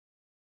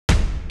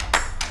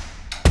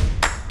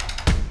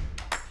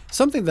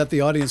Something that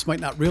the audience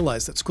might not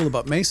realize that's cool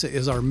about Mesa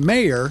is our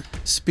mayor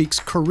speaks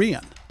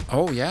Korean,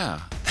 Oh, yeah.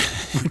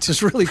 which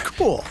is really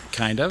cool.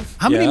 Kind of.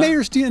 How many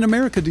mayors in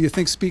America do you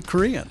think speak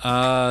Korean?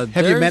 Have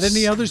you met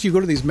any others? You go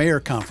to these mayor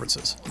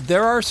conferences.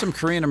 There are some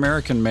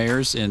Korean-American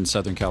mayors in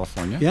Southern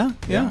California.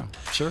 Yeah.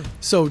 Sure.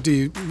 So do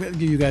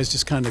you guys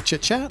just kind of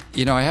chit-chat?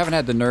 You know, I haven't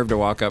had the nerve to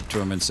walk up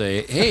to him and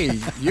say, hey,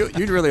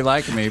 you'd really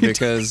like me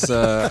because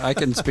I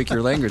can speak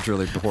your language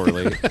really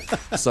poorly.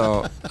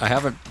 So I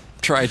haven't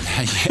tried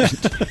that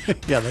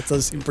yet. Yeah, that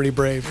does seem pretty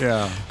brave.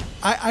 Yeah.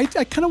 I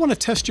kind of want to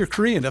test your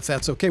Korean, if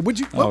that's okay. Would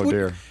you?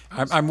 Dear.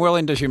 I'm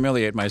willing to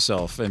humiliate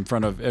myself in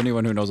front of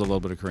anyone who knows a little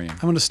bit of Korean. I'm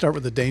going to start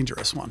with a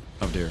dangerous one.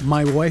 Oh, dear.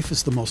 My wife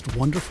is the most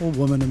wonderful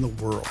woman in the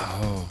world.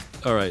 Oh.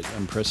 All right,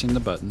 I'm pressing the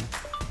button.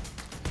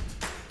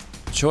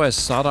 저의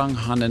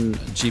사랑하는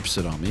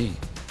집사람이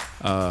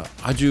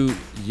아주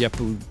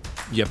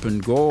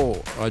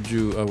예쁜고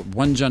아주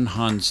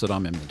완전한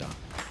사람입니다.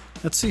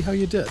 Let's see how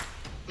you did.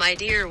 My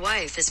dear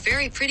wife is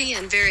very pretty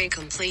and very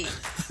complete.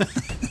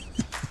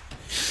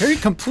 Very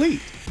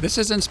complete. This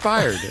is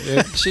inspired.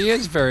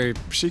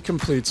 She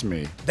completes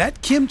me.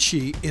 That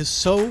kimchi is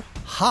so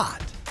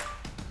hot.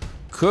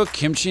 그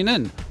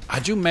김치는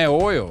아주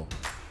매워요.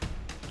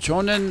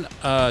 저는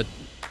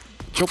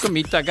조금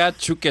있다가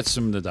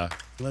죽겠습니다.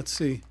 Let's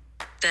see.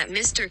 That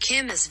Mr.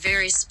 Kim is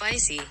very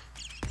spicy.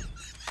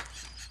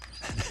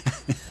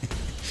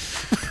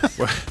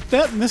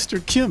 That Mr.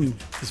 Kim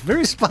is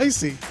very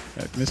spicy.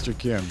 Mr.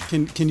 Kim.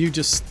 Can you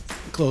just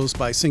close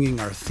by singing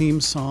our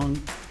theme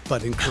song,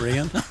 but in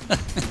Korean?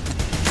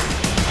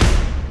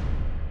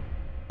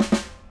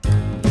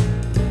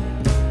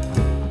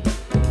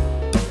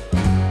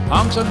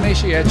 항상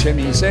매시에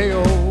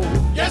재미있어요.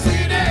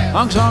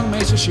 항상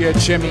매시에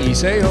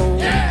재미있어요.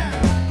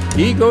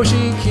 이곳이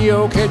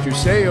기억해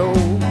주세요.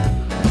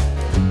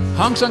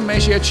 항상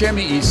매시에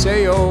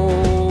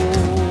재미있어요.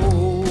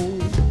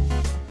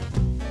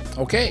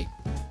 Okay,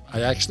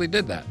 I actually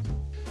did that.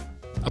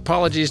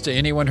 Apologies to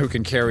anyone who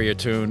can carry a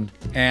tune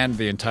and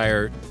the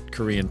entire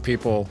Korean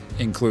people,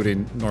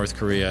 including North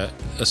Korea,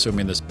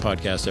 assuming this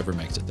podcast ever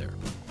makes it there.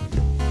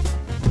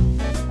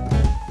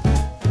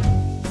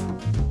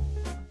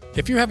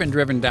 If you haven't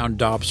driven down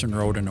Dobson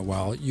Road in a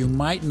while, you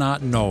might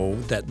not know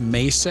that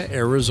Mesa,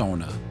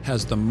 Arizona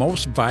has the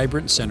most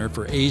vibrant center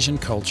for Asian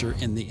culture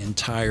in the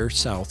entire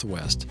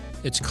Southwest.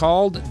 It's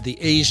called the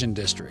Asian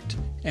District,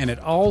 and it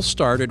all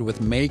started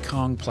with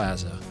Mekong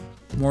Plaza.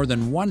 More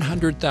than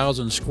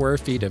 100,000 square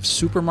feet of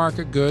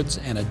supermarket goods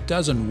and a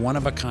dozen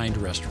one-of-a-kind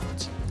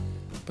restaurants.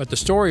 But the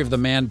story of the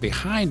man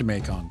behind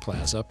Mekong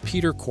Plaza,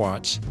 Peter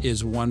Quach,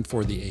 is one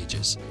for the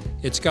ages.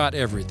 It's got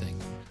everything.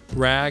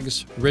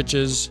 Rags,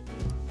 riches,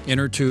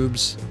 inner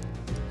tubes.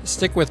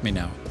 Stick with me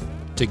now.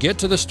 To get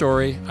to the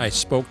story, I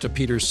spoke to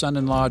Peter's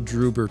son-in-law,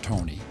 Drew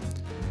Bertoni.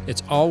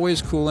 It's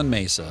Always Cool in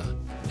Mesa,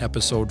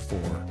 Episode 4,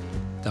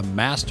 The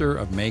Master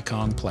of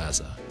Mekong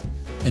Plaza.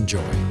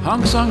 Enjoy.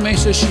 항상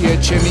Mesa 시에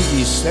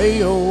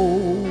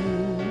재미있어요.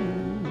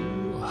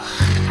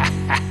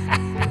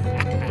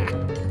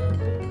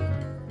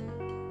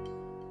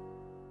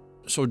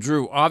 So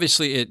Drew,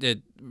 obviously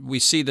we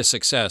see the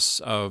success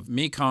of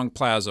Mekong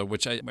Plaza,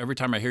 which every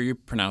time I hear you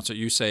pronounce it,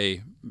 you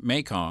say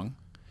Mekong.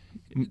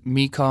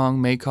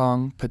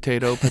 Mekong,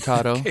 potato.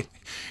 Okay,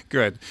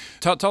 good.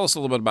 Tell us a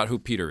little bit about who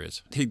Peter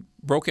is. He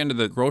broke into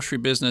the grocery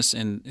business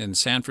in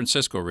San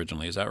Francisco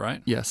originally, is that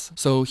right? Yes.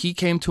 So he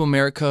came to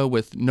America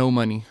with no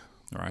money.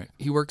 All right.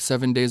 He worked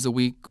 7 days a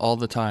week all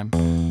the time.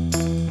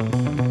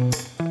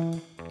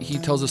 He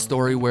tells a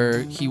story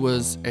where he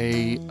was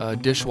a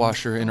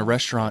dishwasher in a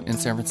restaurant in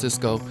San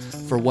Francisco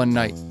for one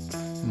night.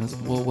 And I was,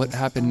 well, what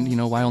happened?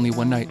 Why only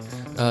one night?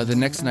 The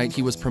next night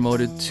he was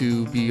promoted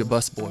to be a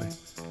busboy.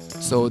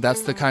 So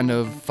that's the kind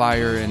of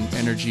fire and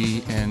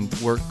energy and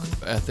work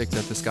ethic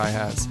that this guy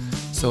has.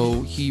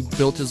 So he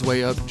built his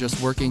way up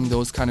just working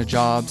those kind of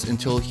jobs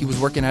until he was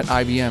working at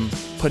IBM,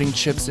 putting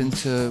chips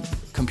into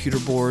computer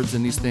boards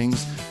and these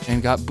things,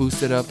 and got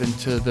boosted up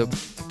into the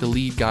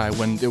lead guy.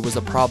 When there was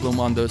a problem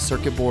on the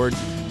circuit board,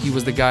 he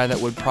was the guy that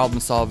would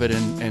problem solve it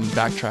and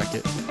backtrack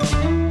it.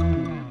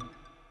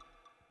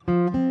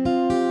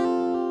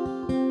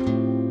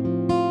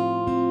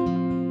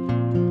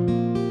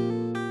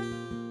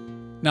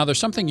 Now, there's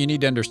something you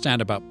need to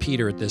understand about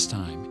Peter at this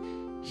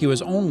time. He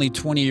was only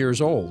 20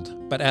 years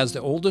old, but as the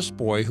oldest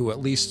boy who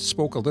at least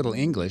spoke a little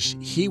English,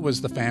 he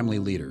was the family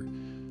leader.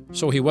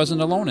 So he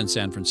wasn't alone in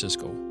San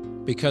Francisco,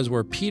 because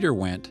where Peter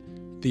went,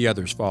 the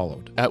others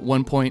followed. At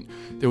one point,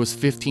 there was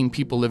 15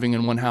 people living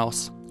in one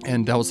house,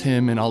 and that was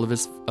him and all of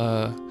his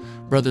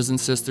brothers and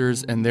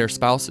sisters and their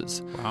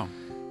spouses. Wow.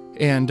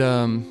 And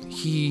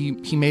he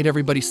made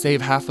everybody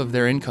save half of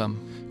their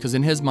income. Because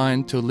in his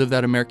mind, to live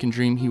that American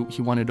dream,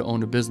 he wanted to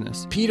own a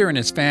business. Peter and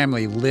his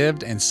family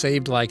lived and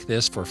saved like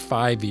this for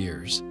 5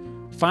 years.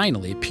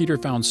 Finally, Peter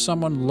found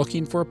someone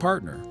looking for a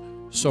partner.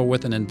 So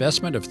with an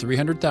investment of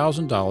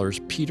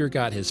 $300,000, Peter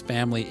got his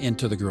family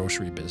into the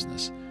grocery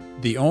business,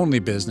 the only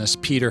business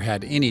Peter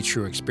had any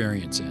true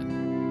experience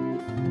in.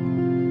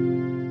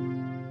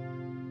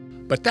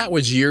 But that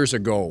was years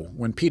ago,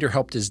 when Peter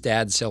helped his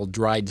dad sell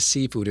dried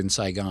seafood in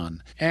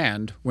Saigon,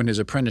 and when his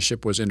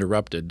apprenticeship was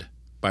interrupted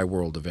by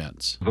world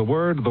events. The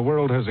word the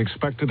world has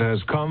expected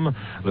has come.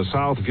 The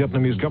South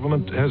Vietnamese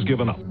government has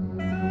given up.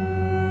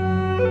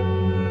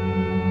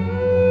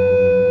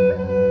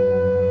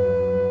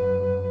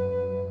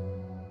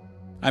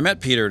 I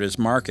met Peter at his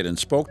market and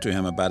spoke to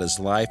him about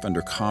his life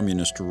under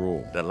communist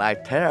rule. The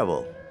life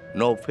terrible.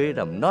 No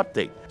freedom,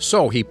 nothing.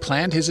 So he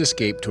planned his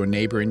escape to a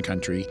neighboring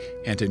country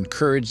and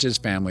encouraged his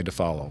family to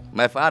follow.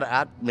 My father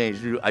asked me,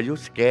 are you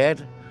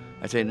scared?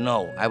 I said,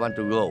 no, I want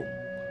to go.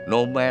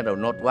 No matter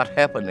not what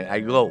happening, I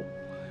go.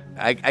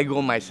 I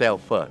go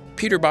myself first.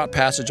 Peter bought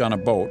passage on a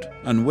boat,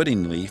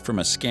 unwittingly, from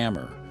a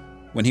scammer.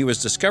 When he was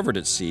discovered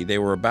at sea, they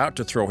were about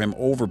to throw him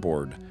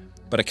overboard,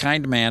 but a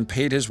kind man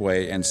paid his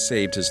way and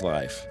saved his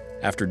life.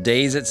 After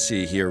days at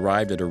sea, he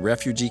arrived at a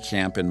refugee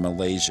camp in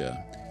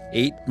Malaysia.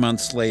 8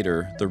 months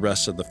later, the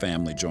rest of the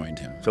family joined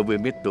him. So we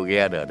meet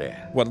together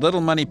there. What little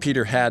money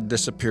Peter had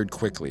disappeared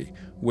quickly,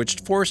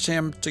 which forced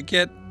him to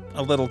get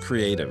a little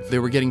creative. They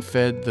were getting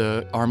fed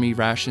the army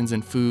rations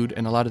and food,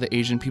 and a lot of the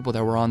Asian people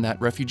that were on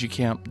that refugee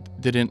camp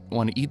didn't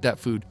want to eat that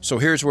food. So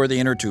here's where the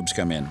inner tubes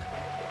come in.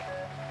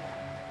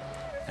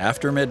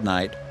 After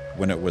midnight,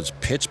 when it was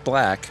pitch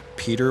black,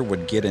 Peter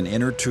would get an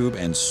inner tube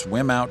and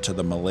swim out to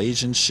the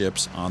Malaysian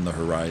ships on the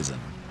horizon.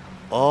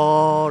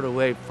 All the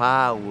way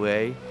far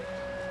away.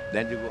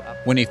 Then you go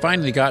up. When he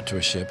finally got to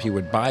a ship, he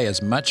would buy as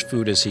much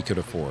food as he could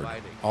afford,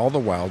 all the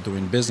while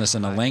doing business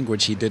in a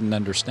language he didn't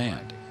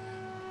understand.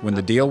 When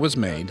the deal was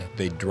made,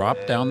 they'd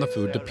drop down the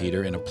food to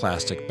Peter in a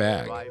plastic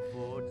bag.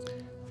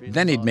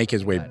 Then he'd make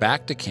his way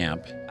back to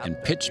camp in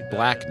pitch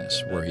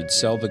blackness, where he'd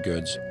sell the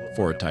goods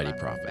for a tidy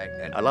profit.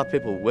 And a lot of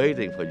people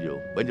waiting for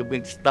you. When you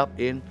bring stuff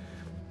in,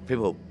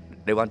 people,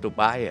 they want to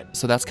buy it.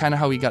 So that's kind of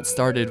how he got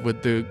started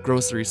with the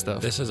grocery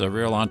stuff. This is a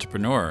real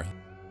entrepreneur.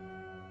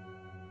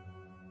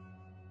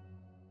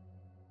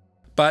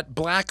 But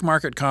black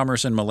market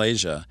commerce in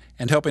Malaysia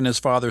and helping his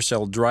father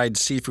sell dried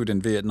seafood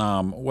in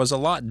Vietnam was a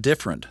lot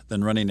different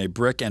than running a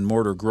brick and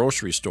mortar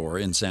grocery store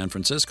in San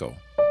Francisco.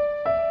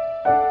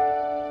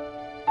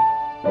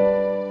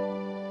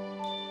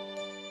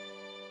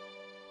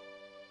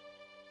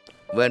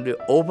 When we're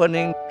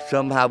opening,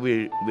 somehow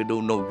we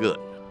do no good.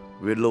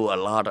 We lose a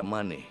lot of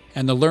money.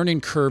 And the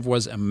learning curve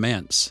was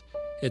immense.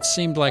 It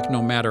seemed like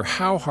no matter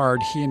how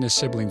hard he and his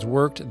siblings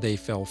worked, they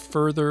fell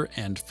further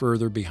and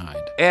further behind.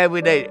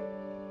 Every day,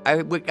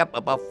 I wake up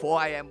about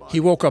 4 a.m. He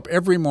woke up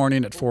every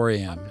morning at 4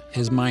 a.m.,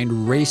 his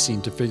mind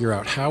racing to figure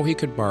out how he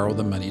could borrow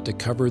the money to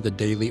cover the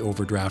daily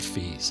overdraft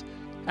fees.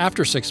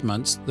 After 6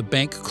 months, the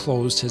bank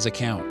closed his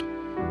account.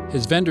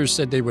 His vendors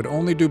said they would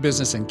only do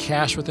business in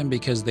cash with him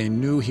because they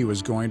knew he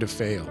was going to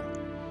fail.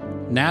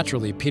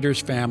 Naturally,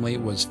 Peter's family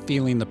was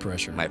feeling the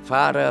pressure. My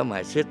father,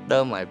 my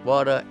sister, my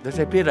brother, they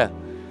say, Peter,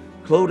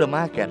 close the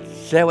market,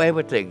 sell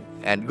everything,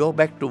 and go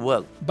back to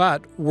work.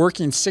 But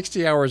working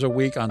 60 hours a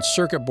week on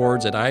circuit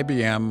boards at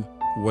IBM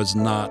was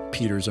not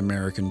Peter's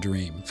American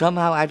dream.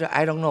 Somehow, I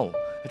don't know.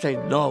 I say,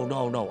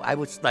 no, I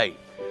would stay.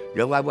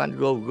 If I want to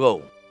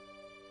go.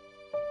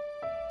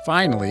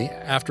 Finally,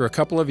 after a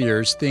couple of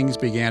years, things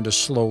began to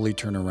slowly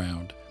turn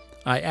around.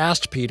 I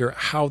asked Peter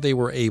how they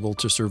were able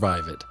to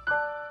survive it.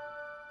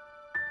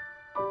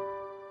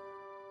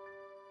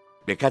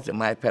 Because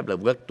my family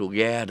work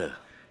together.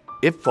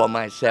 If for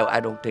myself, I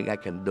don't think I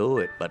can do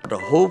it. But the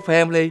whole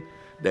family,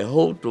 they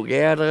hold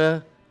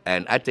together,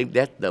 and I think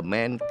that's the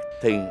main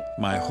thing.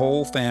 My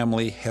whole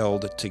family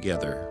held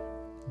together.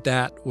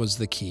 That was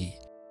the key.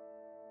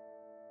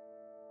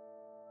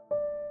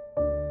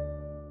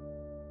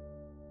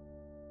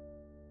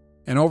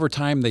 And over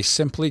time, they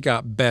simply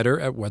got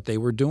better at what they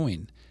were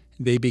doing.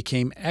 They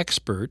became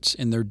experts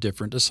in their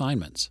different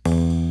assignments.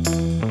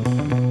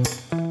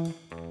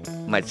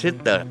 My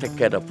sister take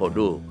care of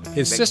produce.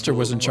 His sister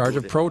was in charge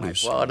of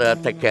produce. My brother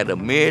take care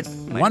of meat.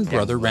 One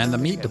brother ran the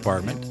meat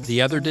department.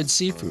 The other did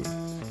seafood.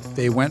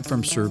 They went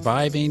from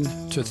surviving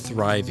to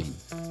thriving.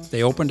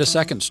 They opened a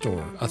second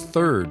store, a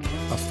third,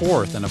 a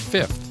fourth, and a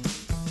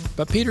fifth.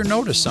 But Peter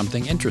noticed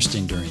something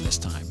interesting during this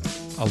time.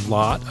 A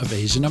lot of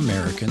Asian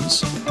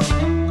Americans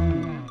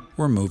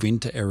were moving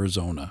to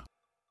Arizona.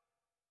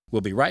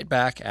 We'll be right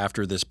back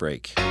after this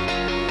break.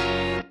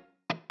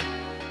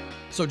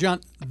 So,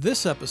 John,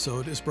 this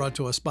episode is brought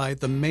to us by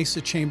the Mesa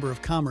Chamber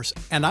of Commerce,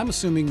 and I'm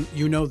assuming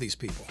you know these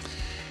people.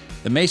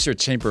 The Mesa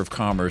Chamber of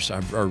Commerce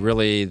are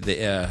really,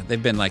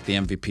 they've been like the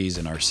MVPs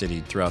in our city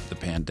throughout the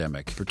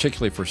pandemic,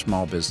 particularly for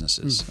small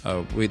businesses.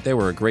 They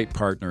were a great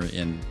partner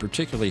in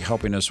particularly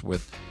helping us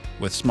with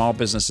small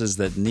businesses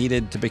that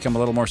needed to become a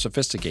little more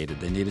sophisticated.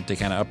 They needed to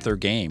kind of up their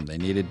game. They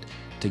needed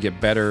to get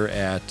better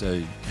at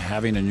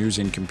having and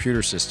using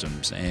computer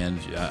systems and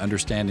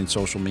understanding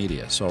social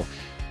media. So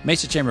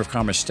Mesa Chamber of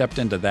Commerce stepped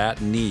into that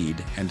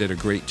need and did a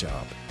great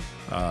job.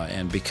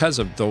 And because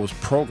of those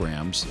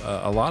programs,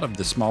 a lot of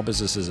the small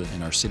businesses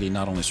in our city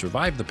not only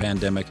survived the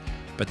pandemic,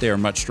 but they are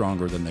much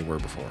stronger than they were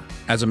before.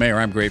 As a mayor,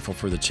 I'm grateful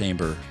for the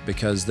Chamber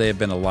because they have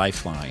been a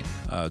lifeline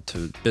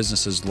to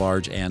businesses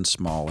large and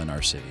small in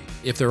our city.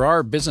 If there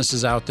are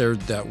businesses out there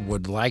that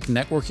would like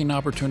networking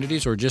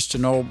opportunities or just to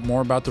know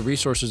more about the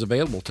resources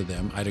available to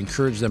them, I'd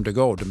encourage them to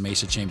go to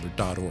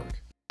mesachamber.org.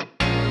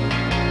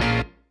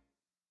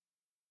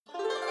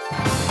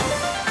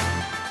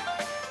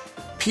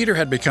 Peter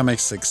had become a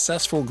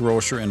successful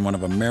grocer in one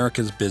of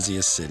America's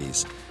busiest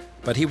cities,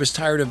 but he was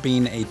tired of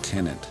being a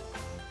tenant,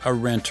 a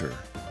renter,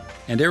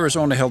 and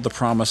Arizona held the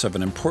promise of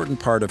an important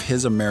part of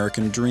his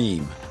American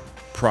dream,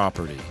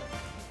 property.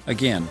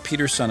 Again,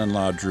 Peter's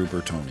son-in-law, Drew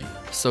Bertoni.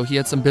 So he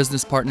had some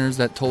business partners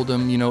that told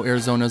him,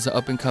 Arizona's an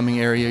up-and-coming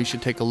area, you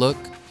should take a look.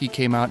 He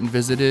came out and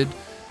visited.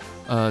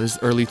 This is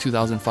early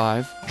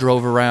 2005.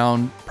 Drove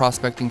around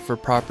prospecting for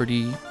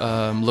property,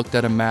 looked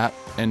at a map,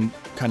 and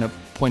kind of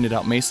pointed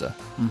out Mesa.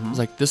 It was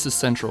like, this is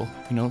central.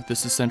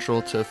 This is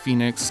central to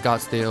Phoenix,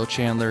 Scottsdale,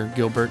 Chandler,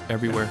 Gilbert,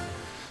 everywhere.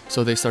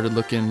 So they started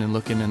looking,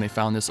 and they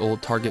found this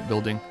old Target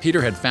building.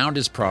 Peter had found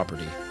his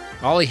property.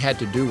 All he had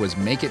to do was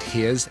make it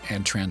his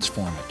and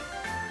transform it.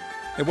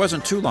 It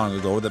wasn't too long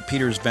ago that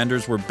Peter's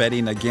vendors were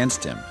betting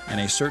against him,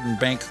 and a certain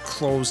bank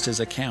closed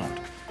his account.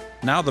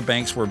 Now the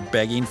banks were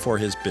begging for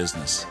his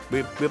business.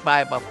 We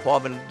buy about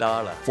 $4 million.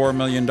 $4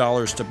 million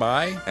to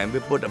buy, And we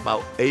put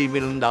about $8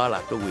 million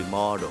to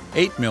remodel.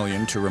 $8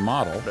 million to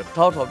remodel, The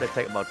total, they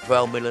take about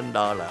 $12 million.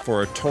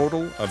 for a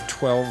total of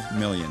 $12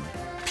 million.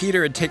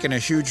 Peter had taken a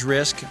huge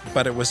risk,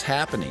 but it was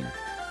happening.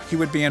 He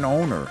would be an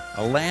owner,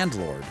 a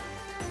landlord.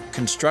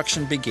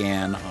 Construction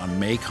began on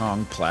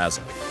Mekong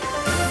Plaza.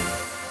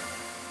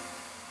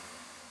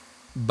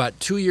 But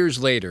 2 years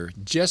later,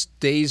 just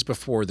days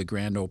before the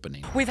grand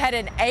opening, We've had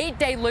an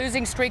 8-day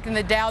losing streak in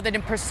the Dow that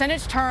in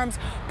percentage terms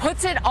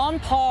puts it on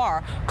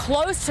par,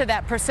 close to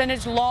that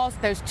percentage loss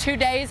those 2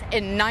 days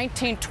in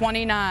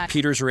 1929.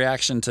 Peter's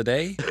reaction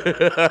today?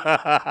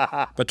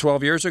 But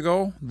 12 years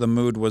ago, the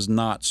mood was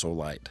not so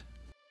light.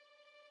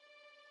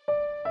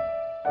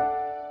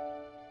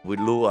 We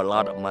lose a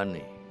lot of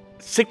money.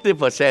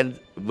 60%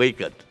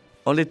 vacant.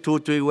 Only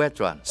 2-3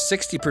 restaurants.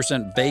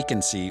 60%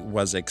 vacancy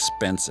was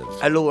expensive.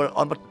 I lose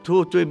almost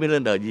 $2-3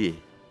 million a year.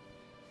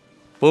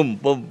 Boom,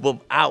 boom, boom.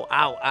 Ow,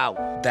 ow,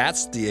 ow.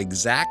 That's the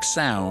exact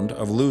sound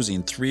of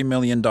losing $3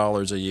 million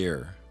a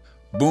year.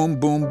 Boom,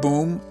 boom,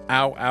 boom,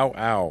 ow, ow,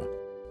 ow.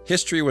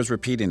 History was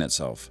repeating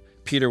itself.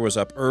 Peter was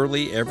up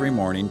early every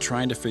morning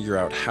trying to figure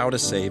out how to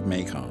save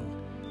Mekong.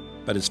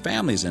 But his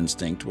family's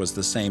instinct was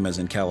the same as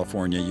in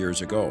California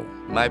years ago.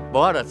 My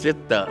brother,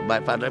 sister, my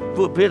father,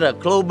 Peter,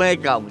 close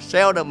Mekong,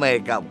 sell the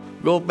Mekong,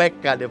 go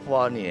back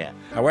California.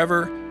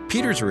 However,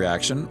 Peter's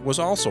reaction was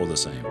also the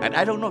same. And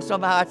I don't know,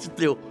 somehow I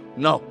still,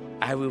 no,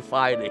 I will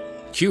find it.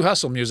 Cue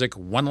hustle music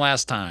one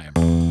last time.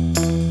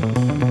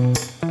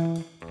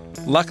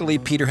 Luckily,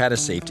 Peter had a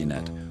safety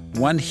net,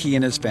 one he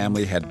and his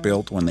family had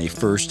built when they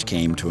first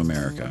came to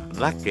America.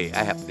 Lucky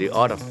I have the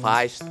other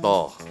 5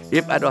 stores.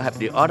 If I don't have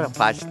the other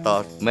 5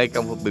 stores,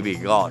 Mekong will be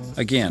gone.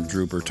 Again,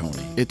 Drew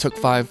Bertoni. It took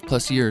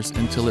 5+ years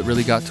until it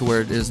really got to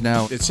where it is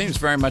now. It seems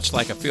very much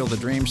like a Field of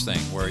Dreams thing,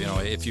 where,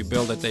 if you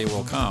build it, they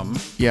will come.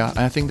 Yeah,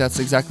 I think that's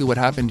exactly what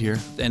happened here.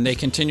 And they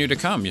continue to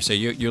come. You say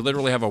you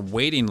literally have a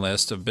waiting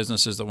list of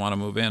businesses that want to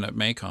move in at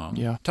Mekong.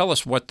 Yeah. Tell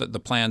us what the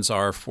plans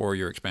are for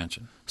your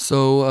expansion.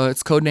 So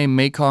it's codenamed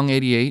Mekong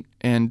 88,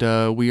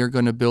 and we are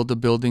going to build a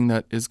building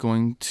that is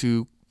going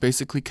to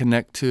basically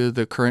connect to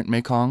the current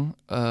Mekong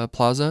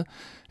Plaza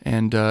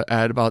and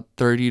add about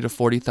 30 to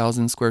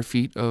 40,000 square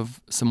feet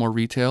of some more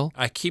retail.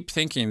 I keep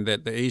thinking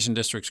that the Asian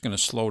district's going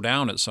to slow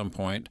down at some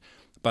point,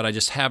 but I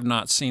just have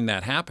not seen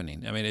that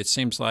happening. I mean, it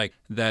seems like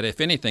that,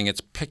 if anything, it's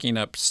picking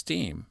up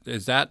steam.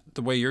 Is that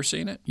the way you're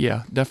seeing it?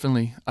 Yeah,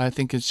 definitely. I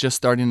think it's just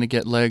starting to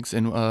get legs,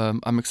 and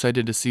I'm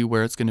excited to see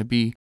where it's going to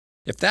be.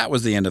 If that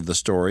was the end of the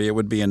story, it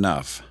would be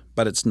enough,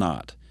 but it's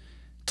not.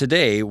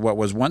 Today, what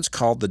was once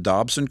called the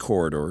Dobson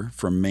Corridor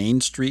from Main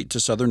Street to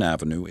Southern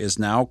Avenue is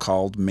now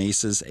called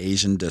Mesa's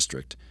Asian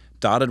District,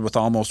 dotted with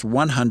almost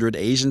 100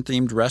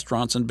 Asian-themed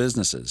restaurants and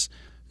businesses.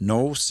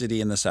 No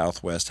city in the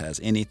Southwest has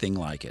anything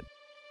like it.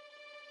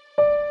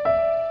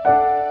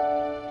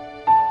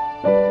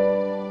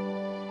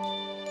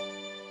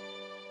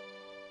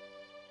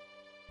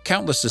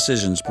 Countless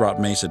decisions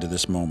brought Mesa to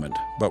this moment,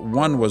 but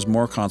one was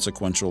more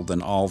consequential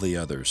than all the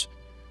others.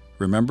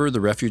 Remember the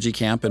refugee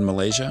camp in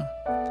Malaysia?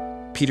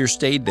 Peter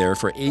stayed there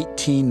for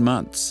 18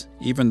 months,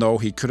 even though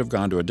he could have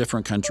gone to a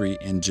different country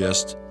in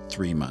just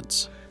 3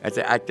 months. I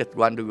said, I just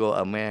want to go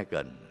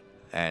American.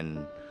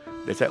 And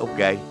they said,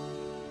 okay,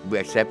 we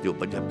accept you,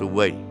 but you have to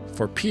wait.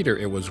 For Peter,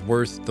 it was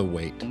worth the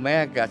wait.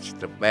 America's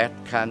the best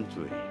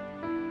country.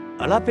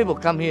 A lot of people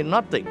come here,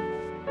 nothing.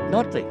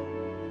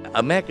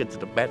 America's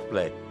the best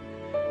place.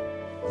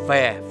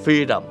 Fair,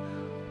 freedom.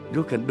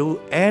 You can do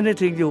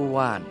anything you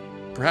want.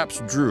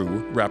 Perhaps Drew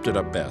wrapped it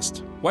up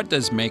best. What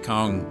does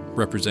Mekong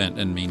represent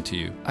and mean to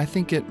you? I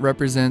think it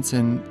represents,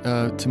 and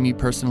to me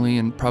personally,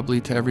 and probably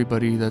to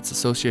everybody that's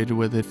associated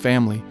with it,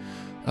 family.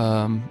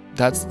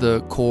 That's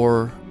the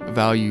core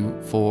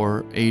value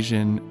for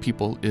Asian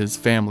people is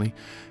family.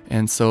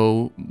 And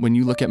so when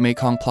you look at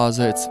Mekong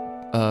Plaza,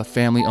 it's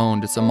family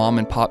owned. It's a mom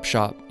and pop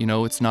shop. You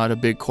know, it's not a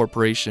big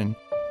corporation.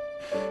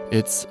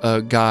 It's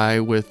a guy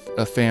with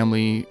a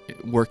family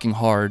working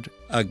hard.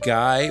 A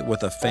guy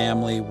with a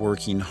family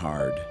working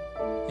hard.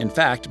 In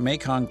fact,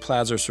 Mekong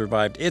Plaza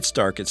survived its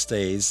darkest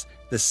days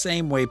the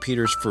same way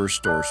Peter's first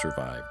store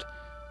survived.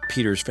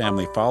 Peter's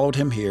family followed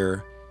him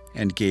here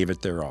and gave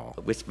it their all.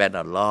 We spent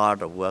a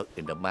lot of work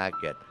in the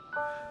market.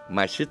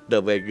 My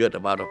sister very good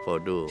about the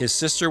produce. His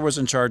sister was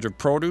in charge of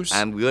produce.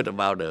 I'm good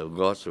about the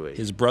grocery.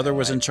 His brother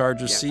was in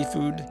charge of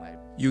seafood.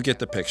 You get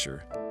the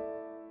picture.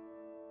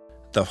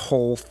 The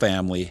whole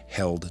family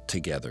held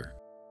together.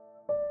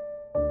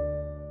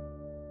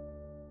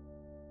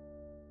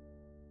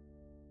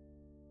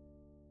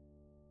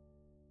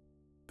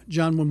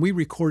 John, when we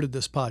recorded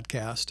this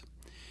podcast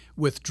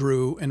with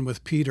Drew and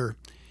with Peter,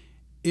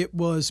 it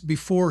was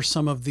before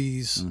some of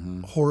these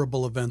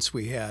horrible events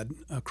we had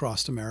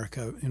across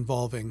America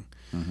involving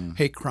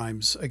hate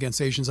crimes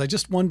against Asians. I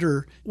just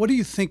wonder, what do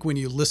you think when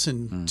you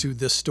listen to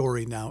this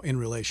story now in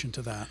relation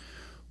to that?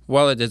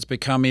 Well, it's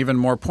become even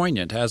more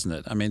poignant, hasn't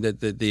it? I mean,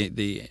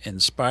 the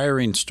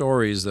inspiring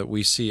stories that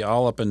we see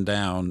all up and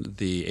down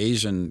the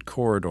Asian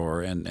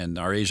corridor and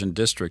our Asian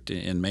district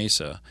in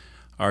Mesa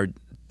are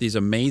these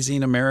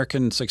amazing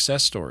American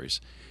success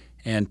stories.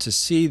 And to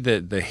see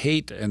the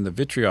hate and the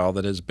vitriol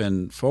that has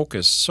been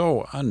focused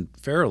so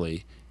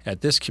unfairly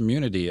at this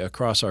community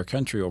across our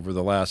country over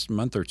the last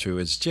month or two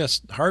is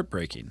just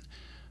heartbreaking.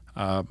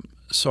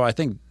 So I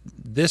think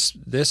this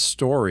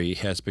story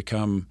has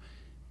become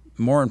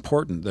more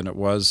important than it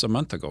was a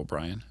month ago,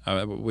 Brian.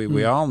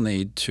 We all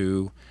need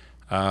to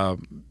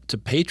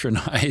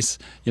patronize,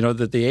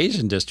 the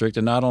Asian district,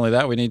 and not only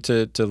that, we need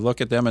to look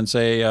at them and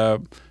say,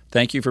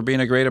 thank you for being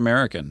a great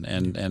American,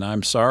 and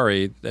I'm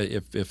sorry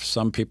if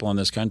some people in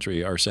this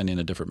country are sending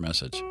a different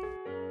message.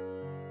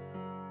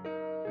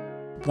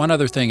 One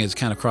other thing has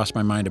kind of crossed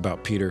my mind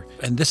about Peter,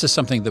 and this is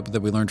something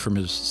that we learned from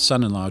his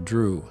son-in-law,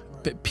 Drew.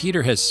 But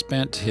Peter has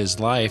spent his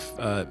life,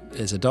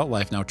 his adult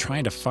life now,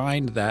 trying to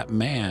find that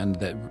man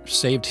that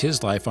saved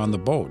his life on the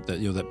boat,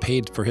 that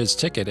paid for his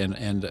ticket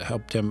and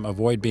helped him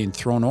avoid being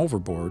thrown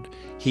overboard.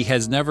 He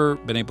has never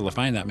been able to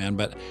find that man,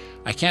 but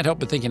I can't help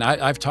but thinking,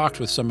 I've talked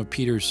with some of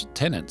Peter's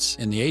tenants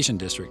in the Asian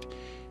district,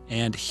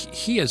 and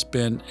he has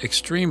been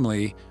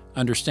extremely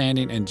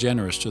understanding and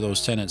generous to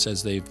those tenants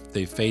as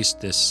they've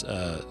faced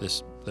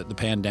the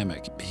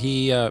pandemic.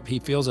 He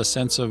feels a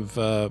sense of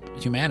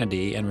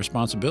humanity and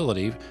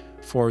responsibility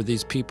for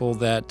these people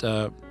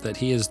that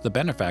he is the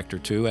benefactor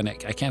to, and I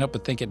can't help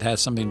but think it has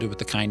something to do with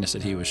the kindness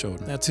that he was shown.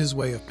 That's his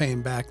way of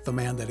paying back the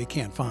man that he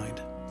can't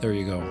find. There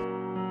you go.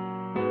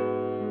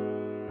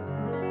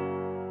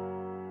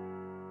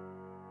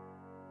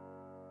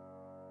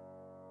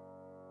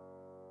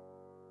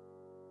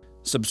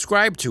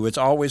 Subscribe to It's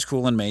Always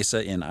Cool in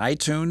Mesa in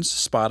iTunes,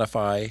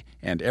 Spotify,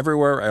 and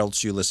everywhere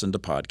else you listen to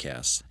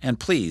podcasts. And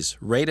please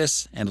rate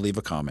us and leave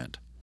a comment.